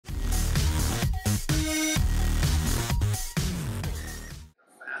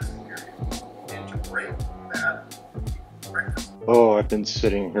Oh, I've been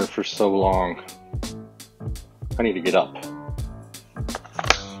sitting here for so long. I need to get up.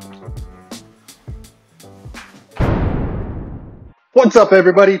 What's up,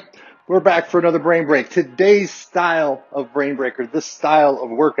 everybody? We're back for another brain break. Today's style of brain breaker, this style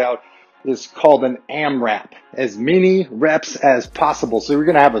of workout is called an AMRAP. As many reps as possible. So we're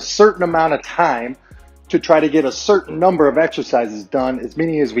going to have a certain amount of time to try to get a certain number of exercises done, as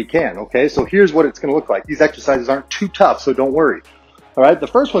many as we can, okay? So here's what it's going to look like. These exercises aren't too tough, so don't worry. All right, the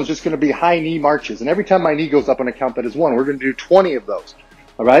first one's just going to be high knee marches. And every time my knee goes up, I'm going to count that as one. We're going to do 20 of those.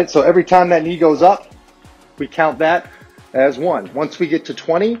 All right, so every time that knee goes up, we count that as one. Once we get to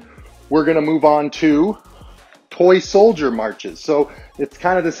 20, we're going to move on to toy soldier marches. So it's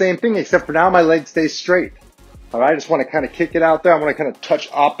kind of the same thing, except for now my leg stays straight. All right, I just want to kind of kick it out there. I want to kind of touch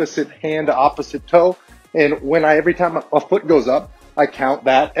opposite hand to opposite toe. And every time a foot goes up, I count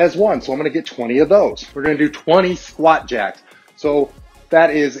that as one. So I'm going to get 20 of those. We're going to do 20 squat jacks. So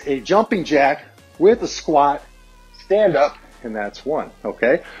that is a jumping jack with a squat, stand up, and that's one,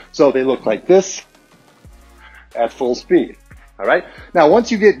 okay? So they look like this at full speed, all right? Now, once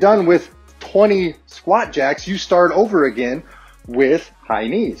you get done with 20 squat jacks, you start over again with high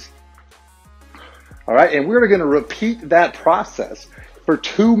knees, all right? And we're gonna repeat that process for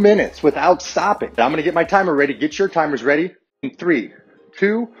 2 minutes without stopping. I'm gonna get my timer ready. Get your timers ready. In 3,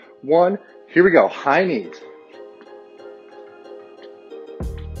 2, 1, here we go. High knees.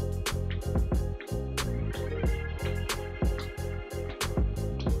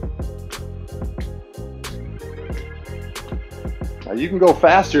 Now you can go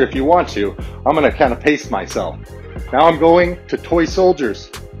faster if you want to. I'm gonna kind of pace myself. Now I'm going to toy soldiers.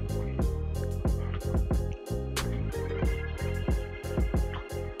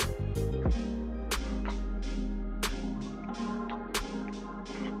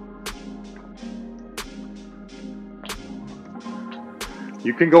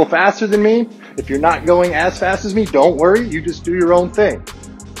 You can go faster than me. If you're not going as fast as me, don't worry. You just do your own thing.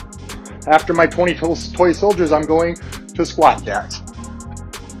 After my 20 toy soldiers, I'm going to squat jacks.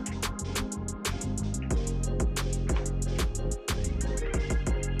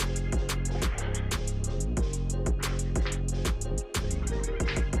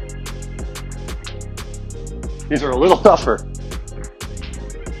 These are a little tougher.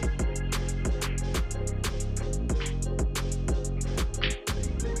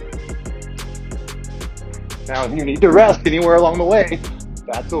 Now, if you need to rest anywhere along the way,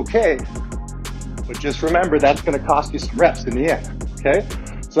 that's okay. But just remember, that's going to cost you some reps in the end, okay?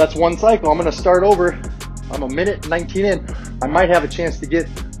 So that's one cycle. I'm going to start over. I'm a minute 19 in. I might have a chance to get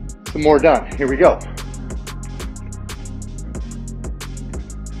some more done. Here we go.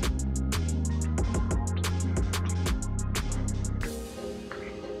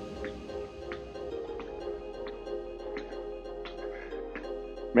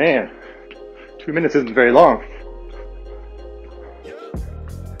 Man, 2 minutes isn't very long.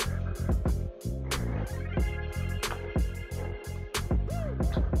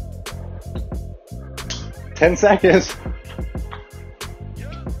 Ten seconds.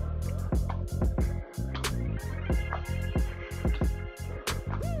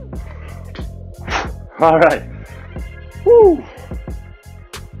 All right. Woo.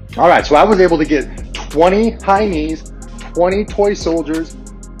 All right, so I was able to get 20 high knees, 20 toy soldiers,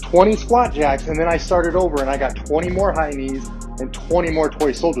 20 squat jacks, and then I started over and I got 20 more high knees and 20 more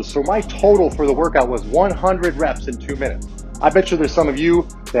toy soldiers. So my total for the workout was 100 reps in 2 minutes. I bet you there's some of you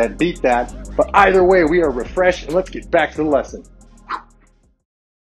that beat that, but either way, we are refreshed and let's get back to the lesson.